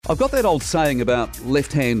I've got that old saying about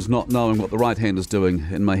left hand not knowing what the right hand is doing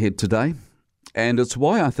in my head today, and it's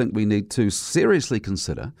why I think we need to seriously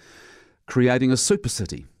consider creating a super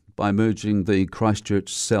city by merging the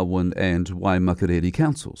Christchurch, Selwyn and Waimakariri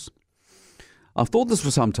councils. I've thought this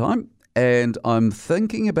for some time, and I'm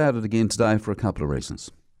thinking about it again today for a couple of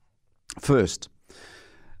reasons. First,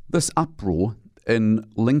 this uproar in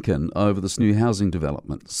Lincoln over this new housing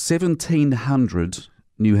development, 1,700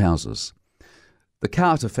 new houses. The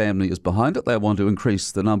Carter family is behind it. They want to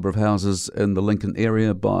increase the number of houses in the Lincoln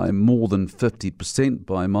area by more than 50%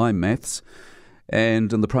 by my maths,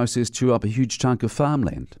 and in the process chew up a huge chunk of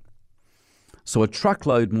farmland. So a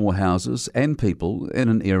truckload more houses and people in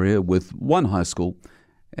an area with one high school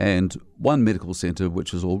and one medical centre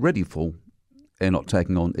which is already full and not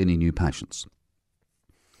taking on any new patients.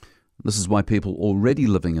 This is why people already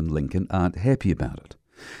living in Lincoln aren't happy about it.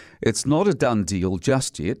 It's not a done deal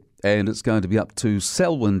just yet, and it's going to be up to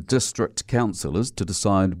Selwyn district councillors to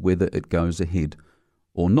decide whether it goes ahead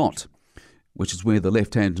or not, which is where the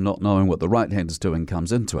left hand not knowing what the right hand is doing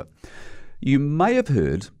comes into it. You may have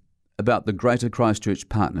heard about the Greater Christchurch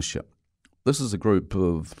Partnership. This is a group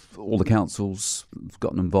of all the councils have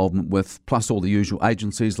got an involvement with, plus all the usual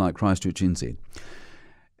agencies like Christchurch NZ.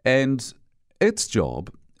 And its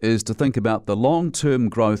job is to think about the long-term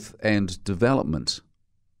growth and development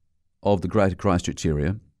of the Greater Christchurch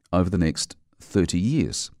area over the next 30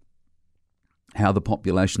 years. How the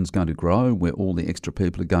population's going to grow, where all the extra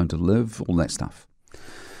people are going to live, all that stuff.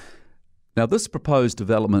 Now, this proposed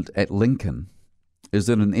development at Lincoln is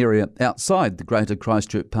in an area outside the Greater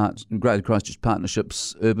Christchurch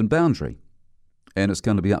Partnership's urban boundary. And it's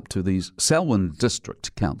going to be up to the Selwyn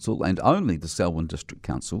District Council, and only the Selwyn District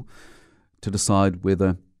Council, to decide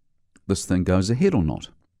whether this thing goes ahead or not.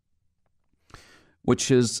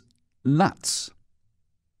 Which is nuts,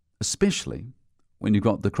 especially when you've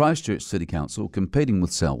got the Christchurch City Council competing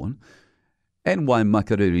with Selwyn and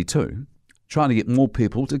Waimakariri too, trying to get more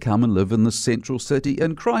people to come and live in the central city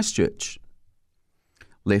in Christchurch.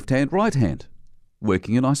 Left hand, right hand,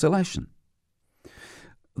 working in isolation.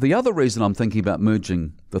 The other reason I'm thinking about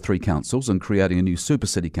merging the three councils and creating a new super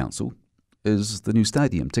city council is the new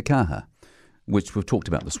stadium, Te Kaha, which we've talked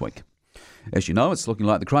about this week. As you know, it's looking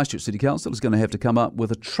like the Christchurch City Council is going to have to come up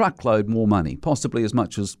with a truckload more money, possibly as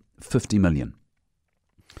much as 50 million.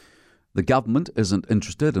 The government isn't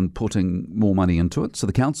interested in putting more money into it, so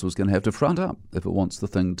the council is going to have to front up if it wants the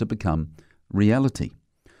thing to become reality.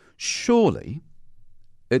 Surely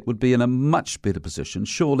it would be in a much better position,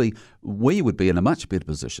 surely we would be in a much better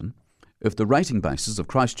position if the rating bases of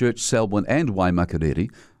Christchurch, Selwyn and Waimakariri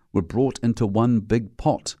were brought into one big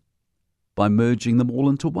pot by merging them all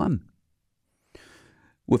into one.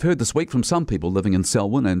 We've heard this week from some people living in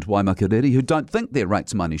Selwyn and Waimakariri who don't think their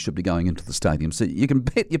rates money should be going into the stadium. So you can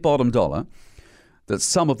bet your bottom dollar that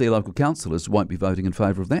some of their local councillors won't be voting in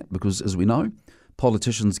favour of that because, as we know,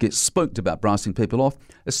 politicians get spooked about brassing people off,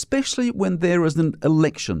 especially when there is an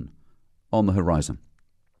election on the horizon.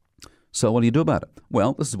 So what do you do about it?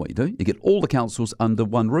 Well, this is what you do. You get all the councils under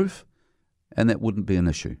one roof, and that wouldn't be an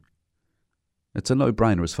issue. It's a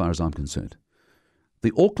no-brainer as far as I'm concerned.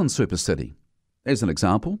 The Auckland Super City, as an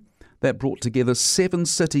example, that brought together 7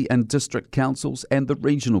 city and district councils and the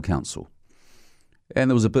regional council. And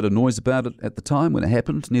there was a bit of noise about it at the time when it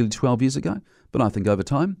happened nearly 12 years ago, but I think over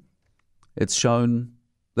time it's shown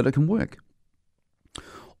that it can work.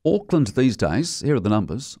 Auckland these days, here are the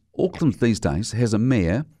numbers, Auckland these days has a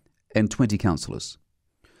mayor and 20 councillors.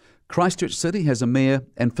 Christchurch City has a mayor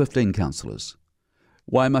and 15 councillors.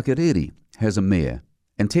 Waimakariri has a mayor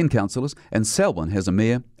and 10 councillors, and Selwyn has a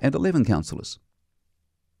mayor and 11 councillors.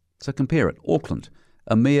 So compare it. Auckland,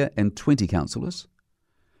 a mayor and 20 councillors.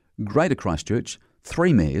 Greater Christchurch,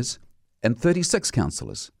 3 mayors and 36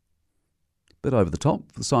 councillors. Bit over the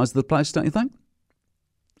top for the size of the place, don't you think?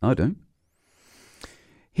 I do.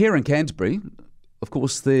 Here in Canterbury, of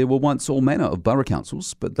course, there were once all manner of borough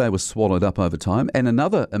councils, but they were swallowed up over time. And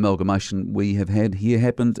another amalgamation we have had here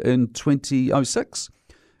happened in 2006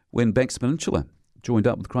 when Banks Peninsula joined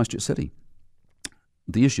up with Christchurch City.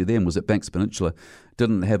 The issue then was that Banks Peninsula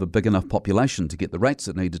didn't have a big enough population to get the rates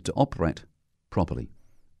it needed to operate properly.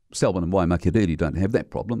 Selwyn and Waimakariri don't have that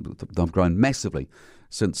problem. They've grown massively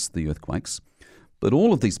since the earthquakes. But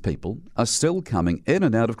all of these people are still coming in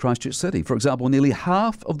and out of Christchurch City. For example, nearly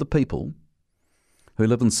half of the people who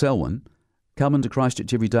live in Selwyn come into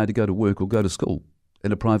Christchurch every day to go to work or go to school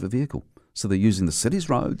in a private vehicle. So they're using the city's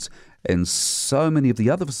roads and so many of the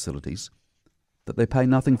other facilities that they pay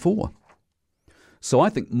nothing for. So I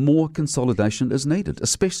think more consolidation is needed,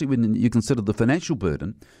 especially when you consider the financial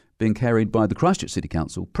burden being carried by the Christchurch City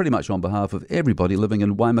Council, pretty much on behalf of everybody living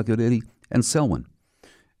in Waimakariri and Selwyn.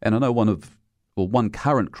 And I know one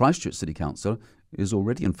current Christchurch City Councillor is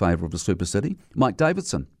already in favour of a super city, Mike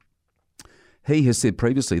Davidson. He has said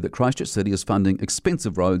previously that Christchurch City is funding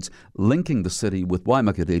expensive roads linking the city with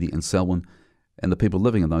Waimakariri and Selwyn, and the people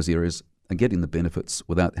living in those areas are getting the benefits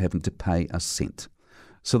without having to pay a cent.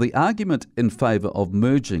 So the argument in favour of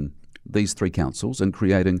merging these three councils and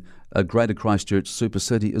creating a Greater Christchurch super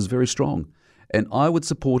city is very strong, and I would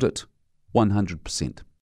support it 100%.